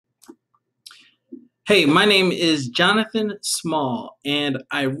Hey, my name is Jonathan Small, and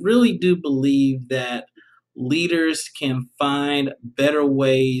I really do believe that leaders can find better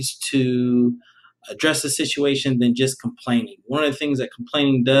ways to address a situation than just complaining. One of the things that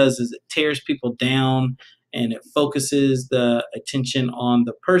complaining does is it tears people down and it focuses the attention on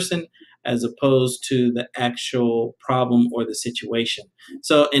the person as opposed to the actual problem or the situation.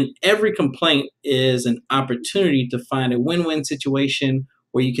 So, in every complaint is an opportunity to find a win win situation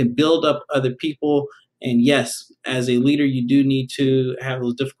where you can build up other people. And yes, as a leader, you do need to have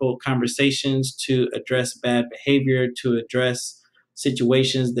those difficult conversations to address bad behavior, to address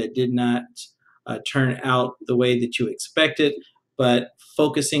situations that did not turn out the way that you expected. But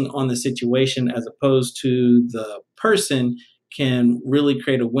focusing on the situation as opposed to the person can really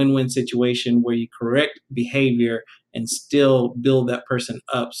create a win win situation where you correct behavior and still build that person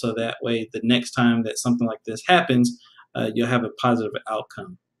up. So that way, the next time that something like this happens, you'll have a positive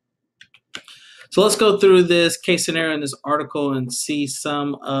outcome. So let's go through this case scenario in this article and see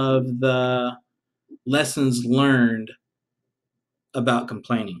some of the lessons learned about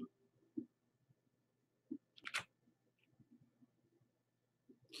complaining.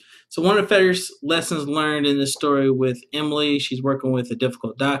 So one of the first lessons learned in this story with Emily, she's working with a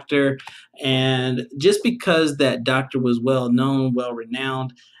difficult doctor. And just because that doctor was well known, well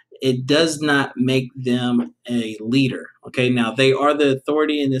renowned, it does not make them a leader. Okay, now they are the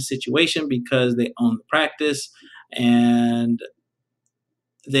authority in this situation because they own the practice and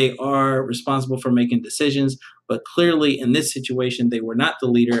they are responsible for making decisions. But clearly, in this situation, they were not the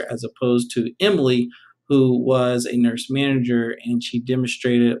leader, as opposed to Emily, who was a nurse manager and she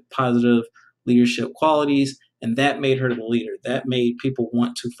demonstrated positive leadership qualities. And that made her the leader. That made people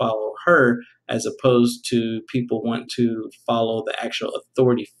want to follow her as opposed to people want to follow the actual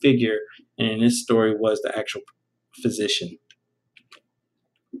authority figure. And in this story was the actual physician.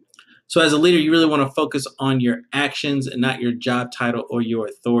 So as a leader, you really want to focus on your actions and not your job title or your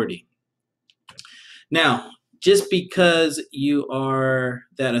authority. Now, just because you are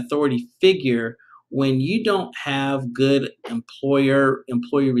that authority figure, when you don't have good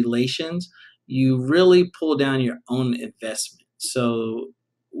employee relations, you really pull down your own investment. So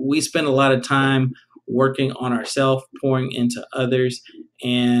we spend a lot of time working on ourselves, pouring into others.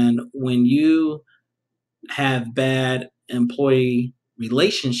 And when you have bad employee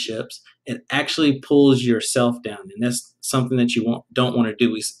relationships, it actually pulls yourself down, and that's something that you don't want to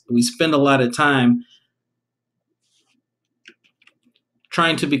do. We spend a lot of time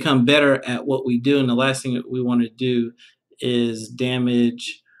trying to become better at what we do, and the last thing that we want to do is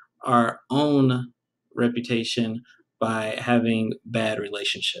damage our own reputation by having bad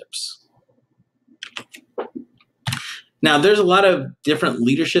relationships. Now, there's a lot of different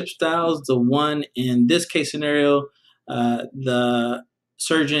leadership styles. The one in this case scenario, the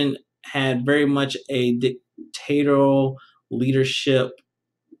surgeon had very much a dictatorial leadership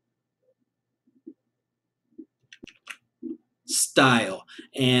style.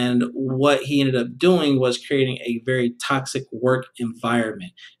 And what he ended up doing was creating a very toxic work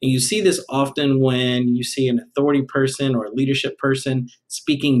environment. And you see this often when you see an authority person or a leadership person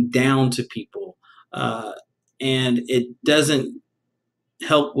speaking down to people. And it doesn't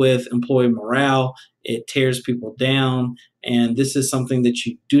help with employee morale. It tears people down. And this is something that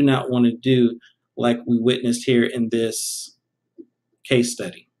you do not want to do, like we witnessed here in this case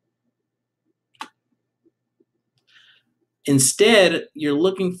study. Instead, you're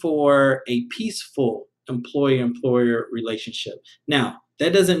looking for a peaceful employee-employer relationship. Now,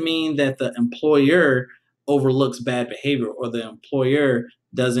 that doesn't mean that the employer overlooks bad behavior or the employer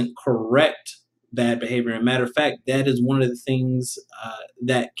doesn't correct bad behavior. As a matter of fact, that is one of the things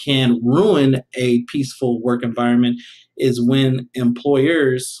that can ruin a peaceful work environment is when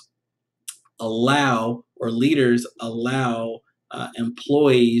employers allow or leaders allow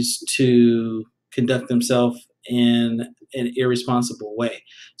employees to conduct themselves in an irresponsible way.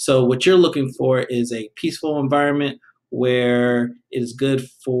 So what you're looking for is a peaceful environment where it is good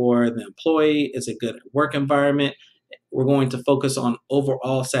for the employee, it's a good work environment. We're going to focus on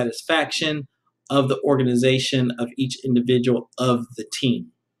overall satisfaction of the organization, of each individual, of the team.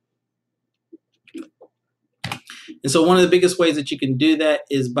 And so one of the biggest ways that you can do that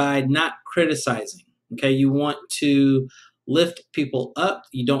is by not criticizing. Okay, you want to lift people up.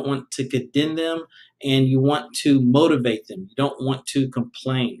 You don't want to condemn them, and you want to motivate them. You don't want to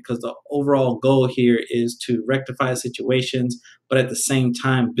complain, because the overall goal here is to rectify situations, but at the same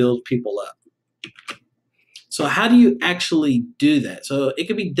time build people up. So how do you actually do that? So it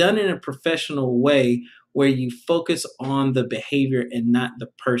can be done in a professional way where you focus on the behavior and not the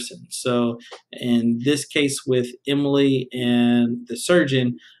person. So in this case with Emily and the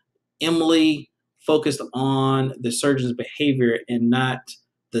surgeon, Emily focused on the surgeon's behavior and not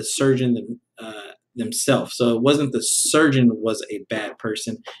the surgeon themselves. So it wasn't the surgeon was a bad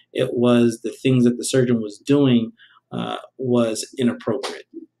person. It was the things that the surgeon was doing was inappropriate.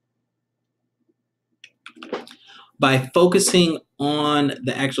 By focusing on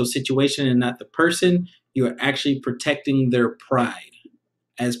the actual situation and not the person, you are actually protecting their pride.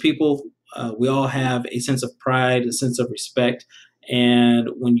 As people, we all have a sense of pride, a sense of respect. And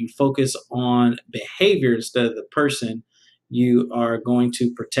when you focus on behavior instead of the person, you are going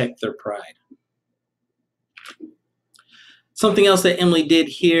to protect their pride. Something else that Emily did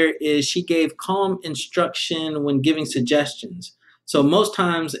here is she gave calm instruction when giving suggestions. So most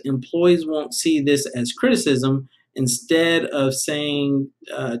times employees won't see this as criticism. Instead of saying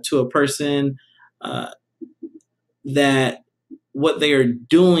to a person that what they are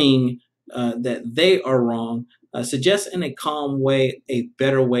doing, that they are wrong, suggest in a calm way a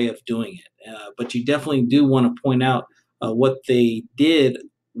better way of doing it. But you definitely do want to point out what they did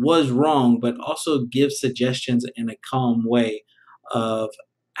was wrong, but also give suggestions in a calm way of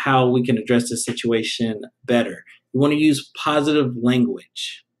how we can address the situation better. You want to use positive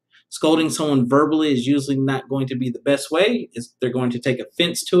language. Scolding someone verbally is usually not going to be the best way. They're going to take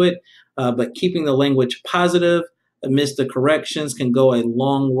offense to it, but keeping the language positive amidst the corrections can go a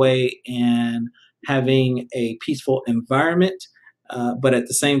long way in having a peaceful environment, but at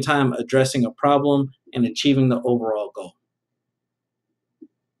the same time addressing a problem and achieving the overall goal.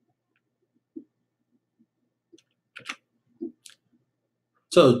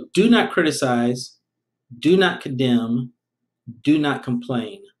 So do not criticize, do not condemn, do not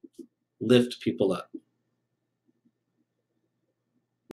complain, lift people up.